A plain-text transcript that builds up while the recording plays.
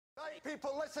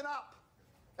People, listen up.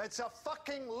 It's a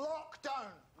fucking lockdown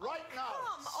right now.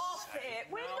 Come off it.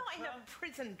 We're not in a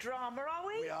prison drama, are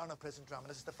we? We are in a prison drama.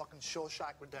 This is the fucking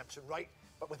Shawshank Redemption, right?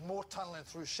 But with more tunneling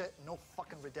through shit and no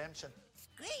fucking redemption.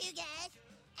 Screw you guys.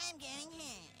 I'm going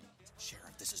home.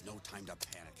 Sheriff, this is no time to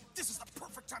panic. This is the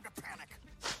perfect time to panic.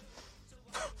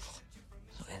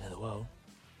 It's not the end of the world.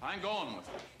 I ain't going with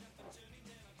it.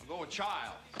 I'll go with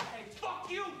Child. Hey, fuck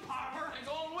you, Palmer! I'm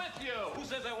going with you. Who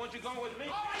says I want you going with me?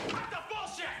 All right, cut the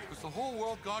bullshit! Has the whole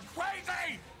world gone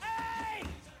crazy? Hey!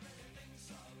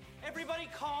 Everybody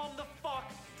calm the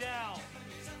fuck down.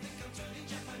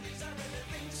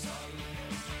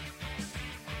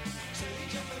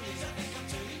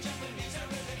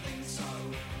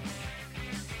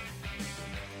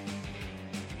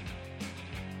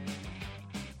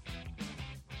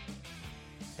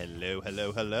 Hello,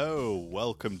 hello, hello.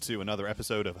 Welcome to another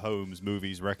episode of Holmes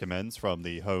Movies Recommends from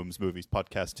the Holmes Movies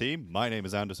podcast team. My name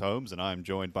is Anders Holmes, and I'm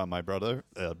joined by my brother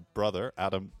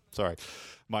Adam over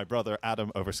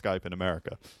Skype in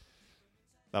America.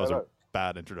 That was a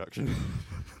bad introduction.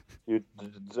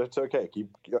 It's okay.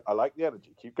 I like the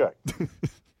energy. Keep going.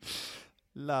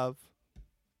 Love.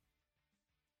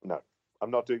 No, I'm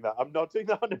not doing that. I'm not doing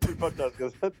that on every podcast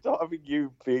because I'm not having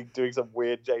you doing some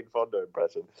weird Jane Fonda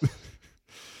impression.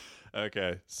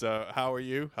 Okay, so how are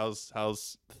you?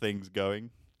 How's things going?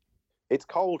 It's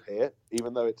cold here,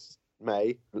 even though it's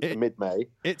mid-May.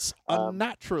 It's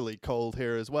unnaturally cold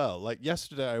here as well. Like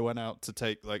yesterday, I went out to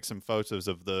take like some photos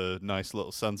of the nice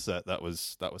little sunset that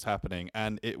was happening,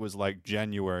 and it was like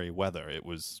January weather. It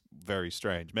was very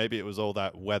strange. Maybe it was all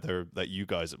that weather that you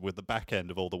guys, with the back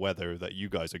end of all the weather that you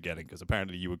guys are getting, because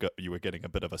apparently you were getting a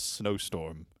bit of a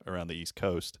snowstorm around the East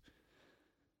Coast.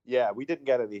 Yeah, we didn't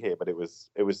get any here, but it was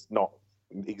not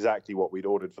exactly what we'd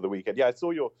ordered for the weekend. Yeah, I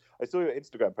saw your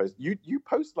Instagram post. You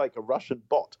post like a Russian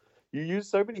bot. You use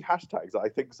so many hashtags that I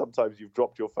think sometimes you've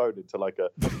dropped your phone into like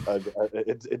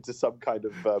into some kind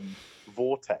of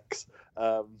vortex.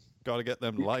 Got to get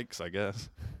them likes, I guess.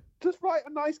 Just write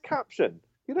a nice caption.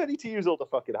 You don't need to use all the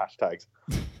fucking hashtags.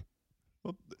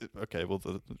 Well, okay. Well,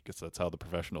 I guess that's how the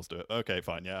professionals do it. Okay,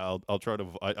 fine. Yeah, I'll try to.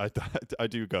 I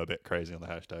do go a bit crazy on the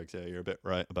hashtags. Yeah, you're a bit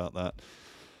right about that.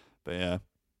 But yeah.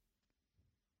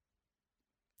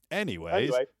 Anyway,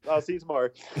 I'll see you tomorrow.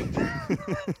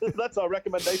 That's our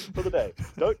recommendation for the day.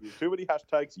 Don't use too many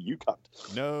hashtags, you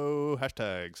cunt. No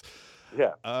hashtags.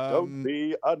 Yeah. Don't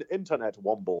be an internet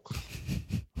womble.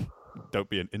 Don't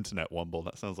be an internet womble.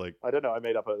 That sounds like... I don't know. I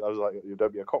was like,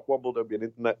 don't be a cock womble, don't be an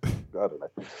internet... I don't know.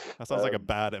 That sounds like a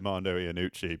bad Armando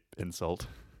Iannucci insult.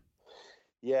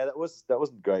 Yeah, that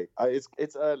wasn't great.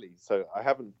 It's early, so I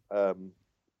haven't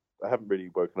really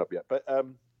woken up yet. But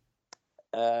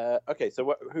okay, so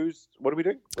what are we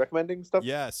doing? Recommending stuff?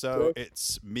 Yeah, so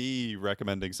it's me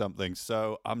recommending something.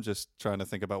 So I'm just trying to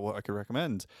think about what I could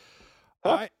recommend.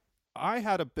 Huh?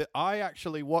 I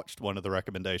actually watched one of the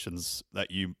recommendations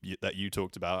that you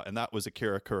talked about, and that was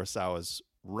Akira Kurosawa's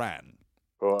Ran.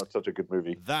 Oh, it's such a good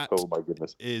movie. Oh my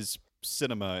goodness, is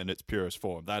cinema in its purest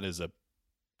form. That is a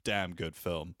damn good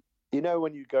film. You know,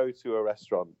 when you go to a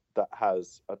restaurant that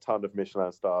has a ton of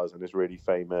Michelin stars and is really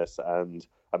famous, and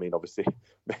I mean, obviously,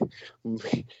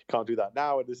 can't do that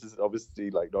now, and this is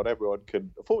obviously like not everyone can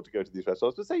afford to go to these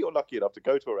restaurants. But say you're lucky enough to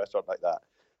go to a restaurant like that.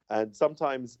 And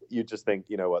sometimes you just think,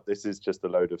 you know what, this is just a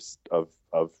load of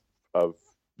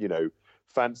you know,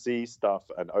 fancy stuff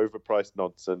and overpriced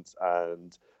nonsense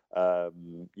and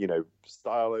you know,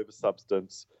 style over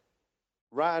substance.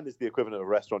 Ran is the equivalent of a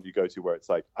restaurant you go to where it's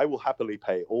like, I will happily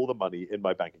pay all the money in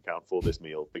my bank account for this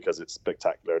meal because it's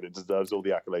spectacular and it deserves all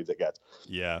the accolades it gets.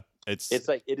 Yeah, it's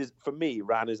like, it is, for me,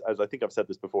 Ran is, as I think I've said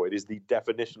this before, it is the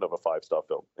definition of a 5-star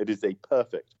film. It is a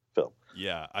perfect film.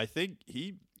 Yeah, I think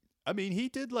he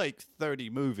did like 30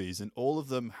 movies, and all of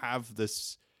them have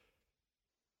this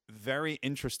very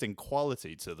interesting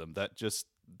quality to them that just,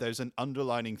 there's an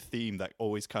underlining theme that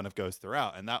always kind of goes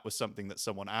throughout. And that was something that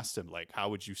someone asked him, like, how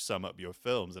would you sum up your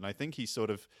films? And I think he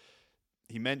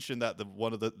mentioned that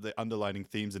one of the underlining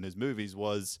themes in his movies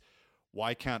was,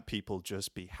 why can't people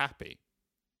just be happy?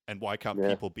 And why can't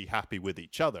people be happy with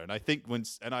each other? And I think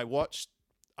I watched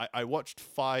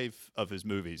 5 of his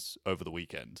movies over the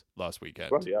weekend, last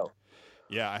weekend. Bloody hell.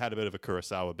 Yeah, I had a bit of a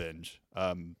Kurosawa binge.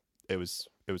 It was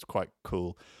quite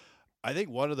cool. I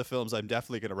think one of the films I'm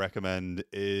definitely going to recommend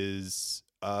is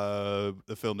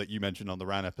the film that you mentioned on the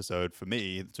Ran episode for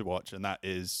me to watch, and that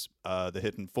is The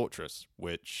Hidden Fortress,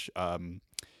 which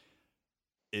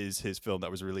is his film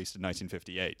that was released in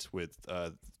 1958 with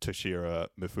Toshiro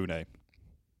Mifune.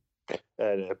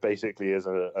 And it basically is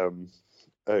a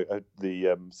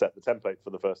set the template for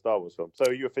the first Star Wars film. So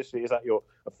is that your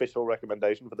official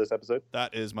recommendation for this episode?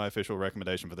 That is my official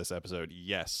recommendation for this episode.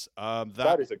 Yes.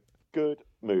 That is a good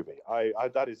movie.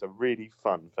 That is a really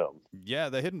fun film. Yeah,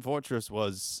 The Hidden Fortress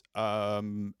was a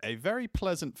very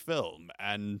pleasant film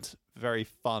and very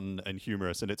fun and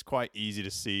humorous, and it's quite easy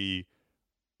to see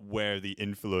where the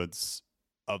influence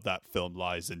of that film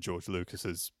lies in George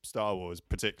Lucas's Star Wars,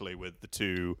 particularly with the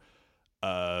two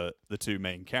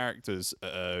main characters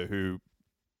who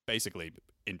basically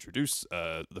introduce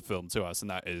the film to us,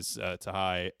 and that is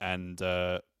Tahai and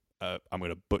I'm going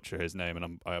to butcher his name,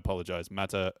 and I apologize,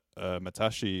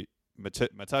 Matashi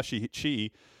Chi,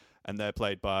 and they're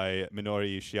played by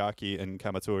Minori Shiaki and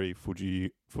Kamatori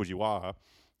Fujiwara,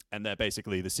 and they're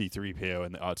basically the C-3PO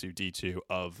and the R2-D2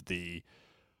 of the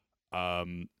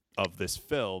of this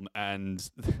film,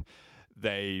 and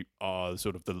they are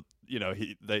sort of the, you know,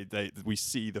 we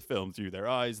see the film through their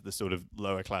eyes, the sort of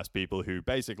lower class people who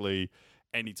basically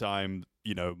anytime,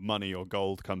 you know, money or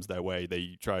gold comes their way,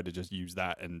 they try to just use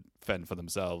that and fend for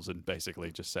themselves and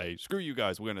basically just say, screw you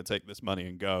guys, we're going to take this money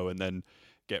and go, and then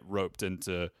get roped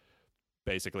into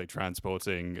basically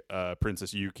transporting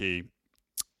Princess Yuki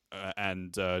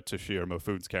and Toshiro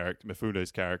Mifune's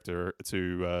character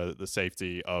to the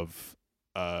safety of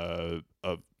the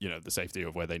safety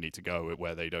of where they need to go,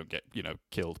 where they don't get, you know,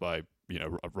 killed by, you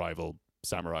know, rival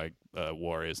samurai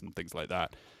warriors and things like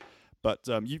that. But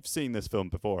you've seen this film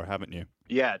before, haven't you?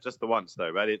 Yeah, just the once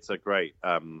though. But it's a great.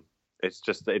 It's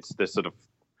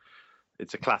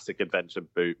a classic adventure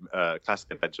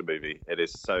movie. It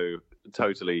is so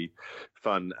totally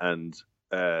fun and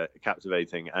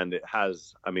captivating, and it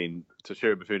has. I mean,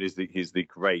 Toshiro Mifune he's the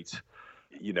great,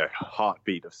 you know,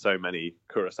 heartbeat of so many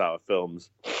Kurosawa films,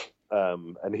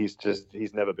 and he's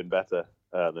never been better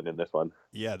than in this one.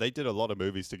 Yeah, they did a lot of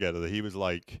movies together. He was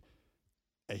like,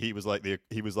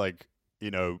 you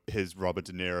know, his Robert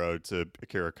De Niro to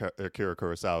Akira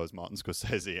Kurosawa's Martin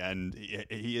Scorsese, and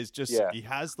he is just he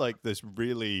has like this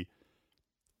really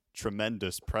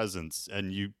tremendous presence,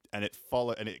 and you could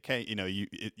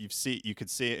see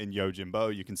it in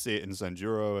Yojimbo, you can see it in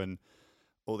Sanjuro and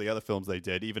all the other films they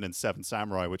did, even in Seven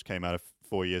Samurai, which came out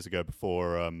 4 years ago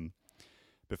before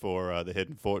The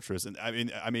Hidden Fortress. And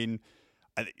I mean,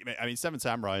 Seven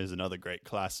Samurai is another great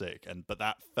classic, but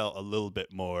that felt a little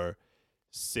bit more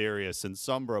serious and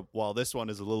somber, while this one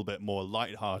is a little bit more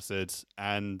lighthearted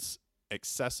and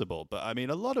accessible. But I mean,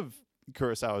 a lot of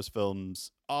Kurosawa's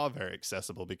films are very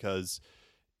accessible because,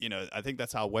 you know, I think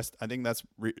that's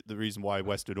the reason why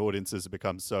Western audiences have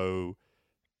become so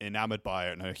enamored by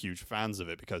it and are huge fans of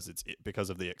it, because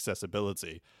of the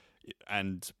accessibility.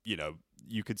 And, you know,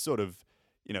 you could sort of,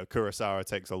 you know, Kurosawa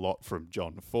takes a lot from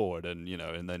John Ford, and, you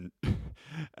know, and then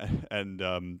and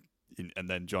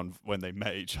then when they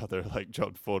met each other, like,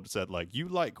 John Ford said, like, you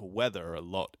like weather a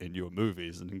lot in your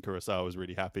movies, and Kurosawa was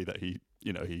really happy that he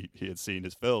had seen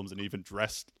his films and even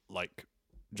dressed like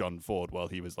John Ford while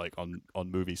he was like on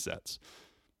movie sets.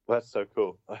 That's so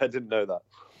cool. I didn't know that.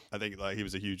 I think like he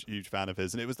was a huge fan of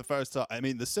his, and it was the first time. I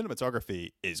mean, the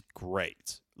cinematography is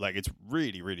great. Like, it's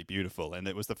really, really beautiful, and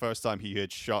it was the first time he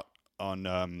had shot on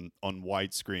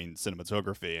widescreen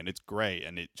cinematography, and it's great.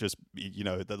 And it just, you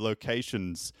know, the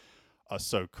locations are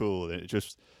so cool, and it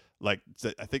just, like,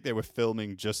 I think they were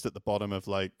filming just at the bottom of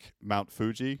like Mount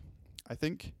Fuji, I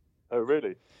think. Oh,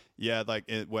 really? Yeah, like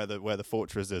where the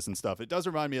fortress is and stuff. It does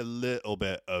remind me a little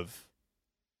bit of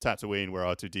Tatooine, where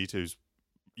R2-D2's,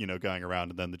 you know, going around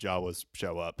and then the Jawas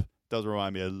show up. Does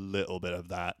remind me a little bit of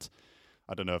that.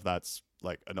 I don't know if that's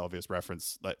like an obvious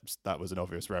reference. Like, that was an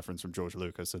obvious reference from George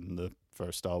Lucas in the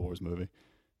first Star Wars movie.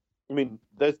 I mean,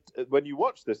 when you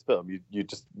watch this film,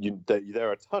 there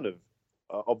are a ton of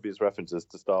obvious references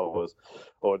to Star Wars,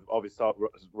 or obvious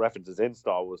references in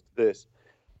Star Wars to this,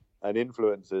 and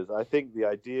influences. I think the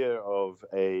idea of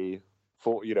a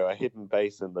hidden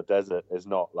base in the desert is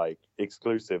not like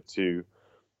exclusive to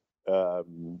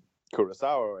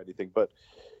Kurosawa or anything, but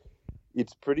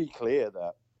it's pretty clear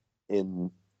that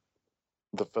in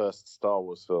the first Star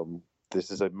Wars film,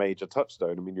 this is a major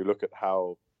touchstone. I mean, you look at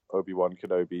how Obi-Wan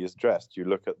Kenobi is dressed. You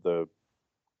look at the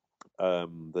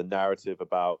narrative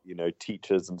about, you know,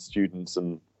 teachers and students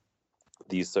and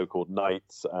these so-called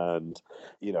knights, and,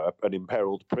 you know, an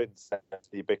imperiled prince,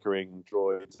 the bickering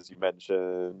droids, as you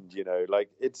mentioned. You know, like,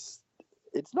 it's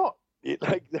not.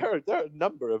 Like, there are a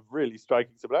number of really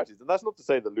striking similarities, and that's not to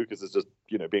say that Lucas is just,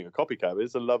 you know, being a copycat.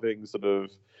 It's a loving sort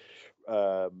of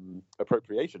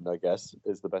appropriation, I guess,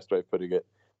 is the best way of putting it.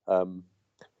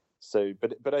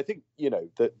 But I think, you know,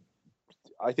 that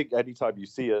I think anytime you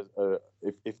see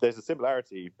if there's a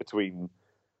similarity between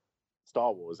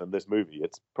Star Wars and this movie,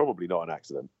 it's probably not an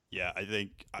accident. Yeah, I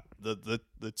think the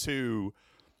two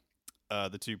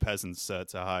peasants,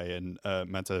 Tahai and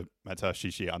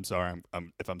Matashishi. I'm sorry,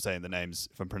 if I'm saying the names,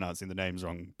 if I'm pronouncing the names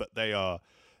wrong, but I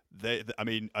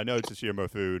mean, I know Toshiro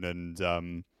Mifune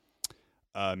and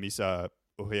Misa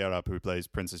Ohira, who plays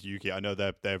Princess Yuki. I know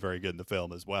they're very good in the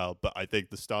film as well, but I think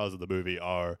the stars of the movie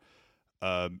are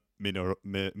Minoru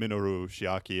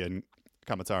Shiaki and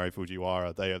Kamatari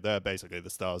Fujiwara. They're basically the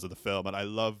stars of the film, and I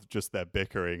love just their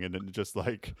bickering and just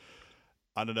like,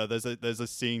 I don't know. There's a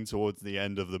scene towards the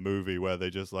end of the movie where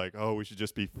they just like, oh, we should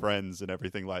just be friends and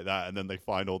everything like that, and then they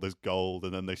find all this gold,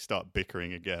 and then they start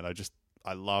bickering again.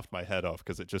 I laughed my head off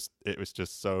because it was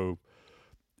just so.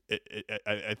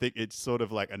 I think it's sort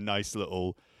of like a nice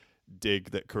little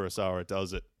dig that Kurosawa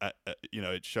does it.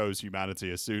 It shows humanity.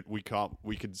 As soon we can't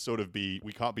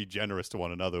be generous to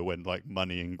one another when like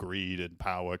money and greed and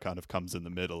power kind of comes in the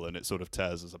middle, and it sort of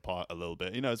tears us apart a little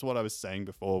bit. It's what I was saying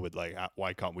before with like,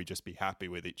 why can't we just be happy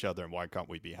with each other, and why can't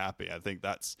we be happy? I think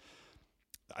that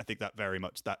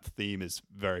theme is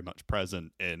very much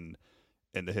present in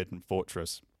the Hidden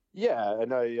Fortress. Yeah,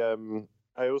 and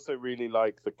I also really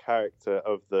like the character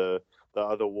of the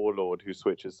other warlord who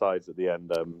switches sides at the end.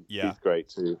 He's great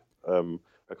too. I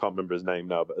can't remember his name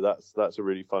now, but that's a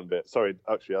really fun bit. Sorry,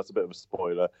 actually, that's a bit of a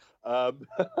spoiler.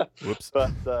 Whoops.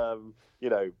 But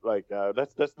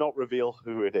let's not reveal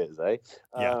who it is, eh?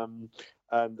 Yeah.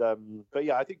 But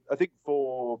yeah, I think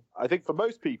for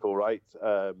most people, right,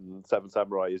 Seven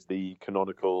Samurai is the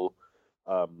canonical,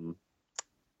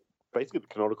 basically the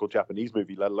canonical Japanese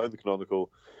movie, let alone the canonical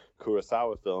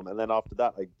Kurosawa film. And then after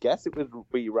that, I guess it would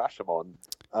be Rashomon.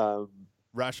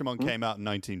 Rashomon came out in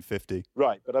 1950.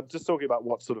 Right, but I'm just talking about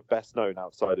what's sort of best known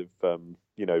outside of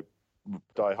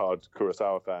diehard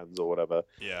Kurosawa fans or whatever.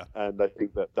 Yeah. And I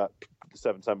think that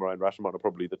Seven Samurai and Rashomon are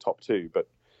probably the top two, but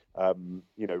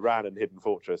Ran and Hidden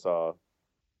Fortress are.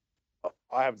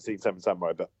 I haven't seen Seven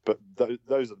Samurai, but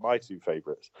those are my two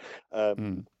favorites.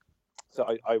 So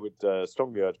I would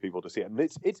strongly urge people to see it, and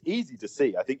it's easy to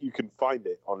see. I think you can find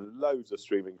it on loads of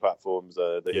streaming platforms.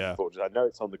 Hidden Fortress. I know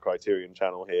it's on the Criterion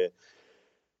channel here.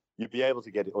 You'd be able to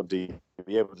get it on DVD. You'd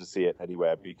be able to see it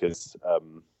anywhere because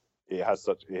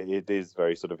it is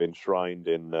very sort of enshrined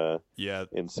in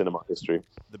cinema history.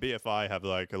 The BFI have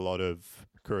like a lot of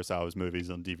Kurosawa's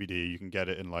movies on DVD. You can get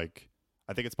it in like,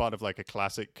 I think it's part of like a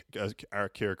classic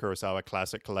Akira Kurosawa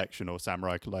classic collection or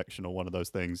samurai collection or one of those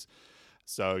things.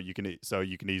 So you can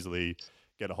easily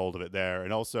get a hold of it there.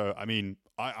 And also, I mean,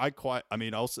 I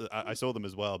saw them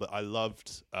as well, but I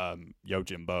loved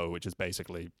Yojimbo, which is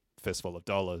basically Fistful of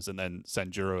Dollars, and then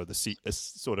Senjuro, the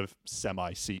sort of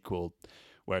semi-sequel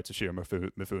where Toshiro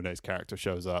Mifune's character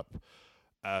shows up.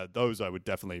 Those I would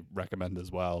definitely recommend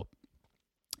as well.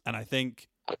 And I think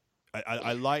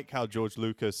I like how George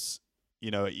Lucas, he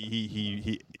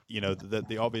the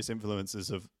obvious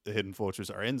influences of the Hidden Fortress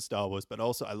are in Star Wars, but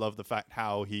also I love the fact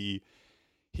how him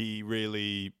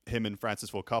and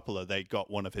Francis Ford Coppola, they got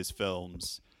one of his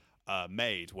films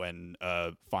made when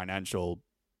financial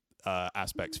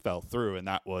aspects fell through, and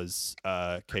that was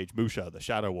Cage Musha, the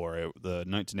Shadow Warrior, the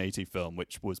 1980 film,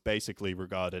 which was basically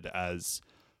regarded as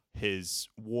his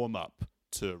warm-up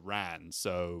to Ran.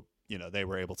 So, they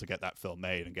were able to get that film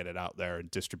made and get it out there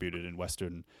and distributed in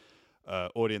Western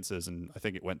audiences, and I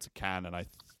think it went to Cannes, and I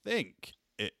think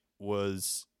it won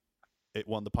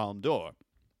the Palme d'Or.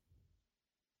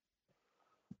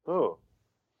 Oh.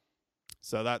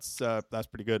 So that's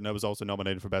pretty good, and it was also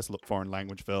nominated for Best Foreign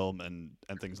Language Film and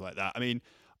things like that. I mean,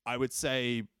 I would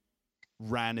say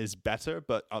Ran is better,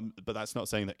 but that's not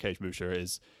saying that Cage Musha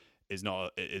is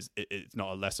not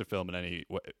a lesser film in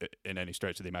any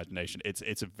stretch of the imagination.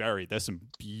 There's some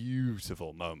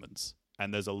beautiful moments,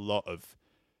 and there's a lot of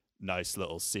nice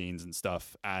little scenes and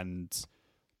stuff, and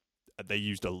they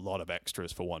used a lot of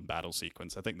extras for one battle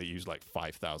sequence. I think they used like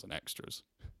 5,000 extras.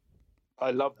 I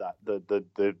love that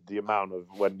the amount of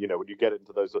when you get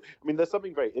into those. I mean, there's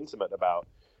something very intimate about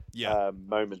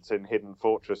moments in Hidden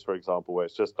Fortress, for example, where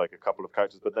it's just like a couple of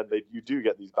characters, but then you do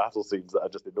get these battle scenes that are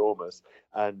just enormous,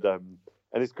 and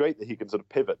it's great that he can sort of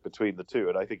pivot between the two,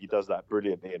 and I think he does that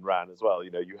brilliantly in Ran as well.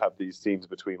 You have these scenes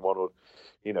between one or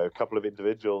a couple of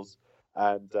individuals,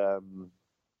 and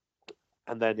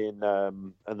then in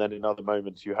other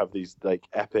moments you have these like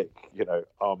epic,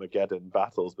 Armageddon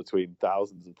battles between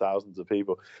thousands and thousands of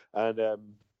people, and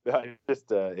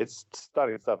it's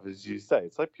stunning stuff, as you say.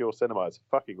 It's like pure cinema. It's a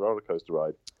fucking roller coaster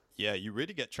ride. Yeah, you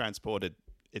really get transported.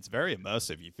 It's very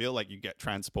immersive. You feel like you get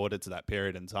transported to that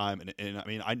period in time, and I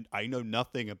mean, I know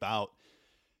nothing about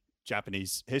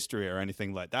Japanese history or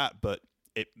anything like that, but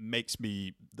it makes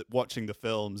me watching the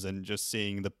films and just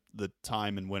seeing the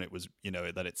time and when it was,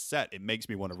 that it's set. It makes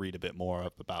me want to read a bit more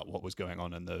about what was going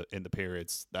on in the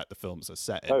periods that the films are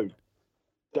set in. Oh,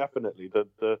 definitely.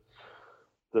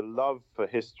 The love for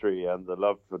history and the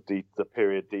love for the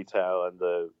period detail and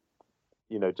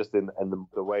just in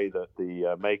the way that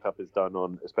the makeup is done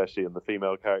on, especially in the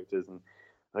female characters, and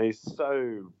he's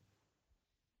so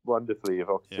wonderfully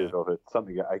evocative of it.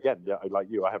 Something again, like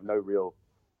you, I have no real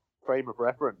frame of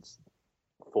reference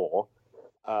for.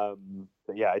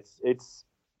 But yeah, it's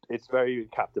very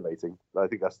captivating. I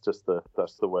think that's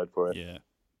the word for it. Yeah,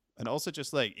 and also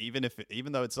just like even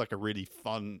though it's like a really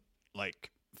fun,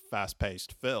 like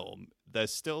fast-paced film,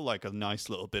 there's still like a nice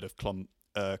little bit of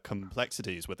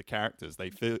complexities with the characters. They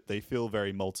feel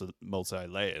very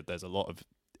multi-layered. There's a lot of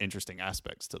interesting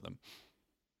aspects to them.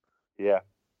 Yeah,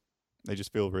 they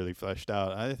just feel really fleshed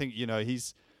out. I think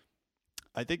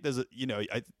I think there's a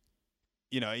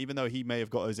even though he may have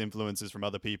got his influences from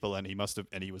other people, and he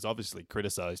was obviously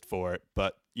criticized for it,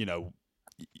 but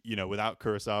without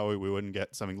Kurosawa, we wouldn't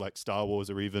get something like Star Wars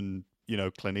or even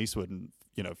Clint Eastwood and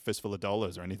Fistful of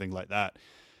Dollars or anything like that.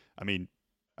 I mean,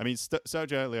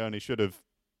 Sergio Leone should have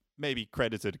maybe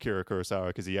credited Akira Kurosawa,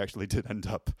 because he actually did end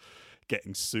up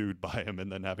getting sued by him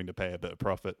and then having to pay a bit of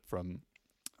profit from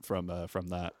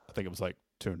that. I think it was like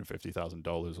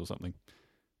 $250,000 or something.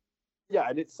 Yeah,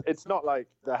 and it's not like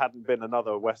there hadn't been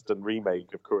another Western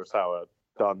remake of Kurosawa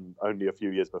done only a few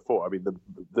years before. I mean, the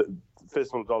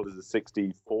Fistful of Dollars is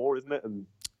 1964, isn't it? And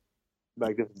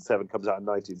Magnificent Seven comes out in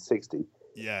 1960.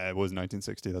 Yeah, it was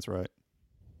 1960. That's right.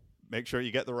 Make sure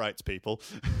you get the rights, people.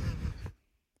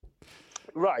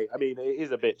 Right. I mean, it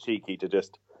is a bit cheeky to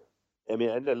and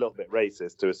a little bit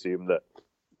racist to assume that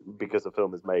because the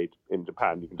film is made in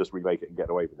Japan, you can just remake it and get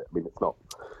away with it. I mean, it's not.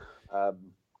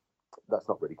 That's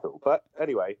not really cool. But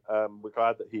anyway, we're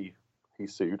glad that he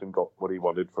sued and got what he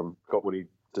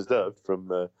deserved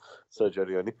from Sergio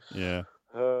Leone. Yeah.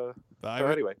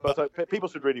 Anyway, people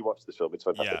should really watch this film. It's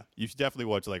fantastic. Yeah, you should definitely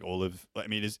watch like all of. I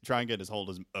mean, try and get a hold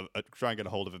of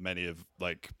as many of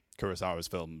like Kurosawa's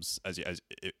films as you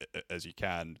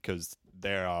can, because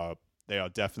they are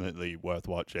definitely worth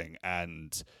watching.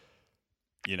 And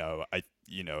I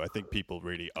think people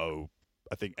really owe.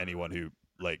 I think anyone who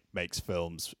like makes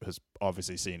films has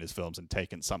obviously seen his films and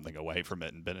taken something away from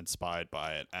it and been inspired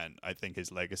by it, and I think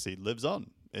his legacy lives on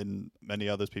in many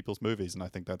other people's movies, and I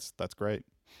think that's great.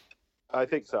 I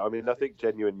think so. I mean, I think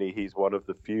genuinely he's one of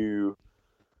the few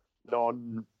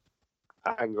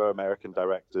non-Anglo-American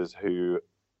directors who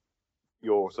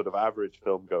your sort of average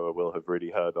film goer will have really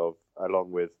heard of,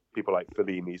 along with people like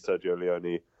Fellini, Sergio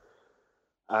Leone,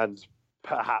 and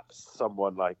perhaps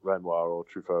someone like Renoir or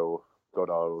Truffaut or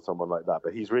Godard or someone like that.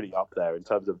 But he's really up there in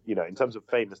terms of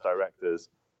famous directors.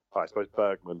 I suppose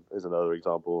Bergman is another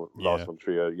example. Lars von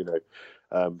Trier,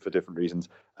 for different reasons.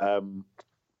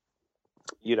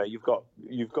 You've got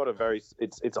a very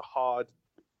it's a hard,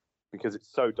 because it's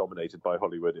so dominated by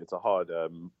Hollywood. It's a hard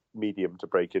medium to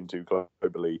break into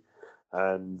globally,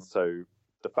 and so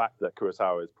the fact that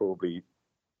Kurosawa is probably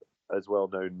as well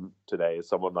known today as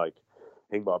someone like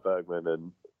Ingmar Bergman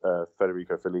and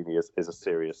Federico Fellini is a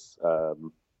serious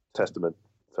testament.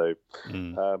 So,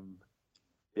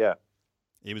 yeah.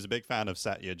 He was a big fan of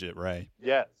Satyajit Ray.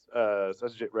 Yes,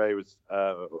 Satyajit Ray was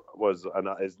and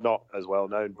is not as well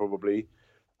known probably,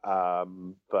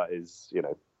 but is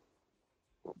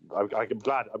I'm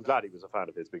glad he was a fan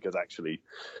of his, because actually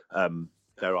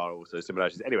there are also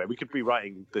similarities. Anyway, we could be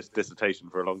writing this dissertation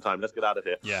for a long time. Let's get out of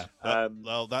here. Yeah.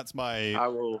 Well, that's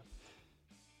my.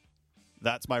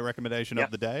 That's my recommendation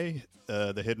of the day,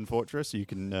 The Hidden Fortress. You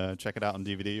can check it out on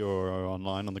DVD or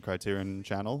online on the Criterion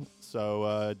channel.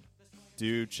 So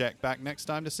do check back next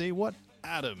time to see what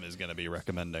Adam is going to be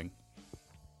recommending.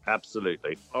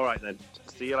 Absolutely. All right, then.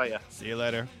 See you later. See you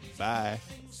later. Bye.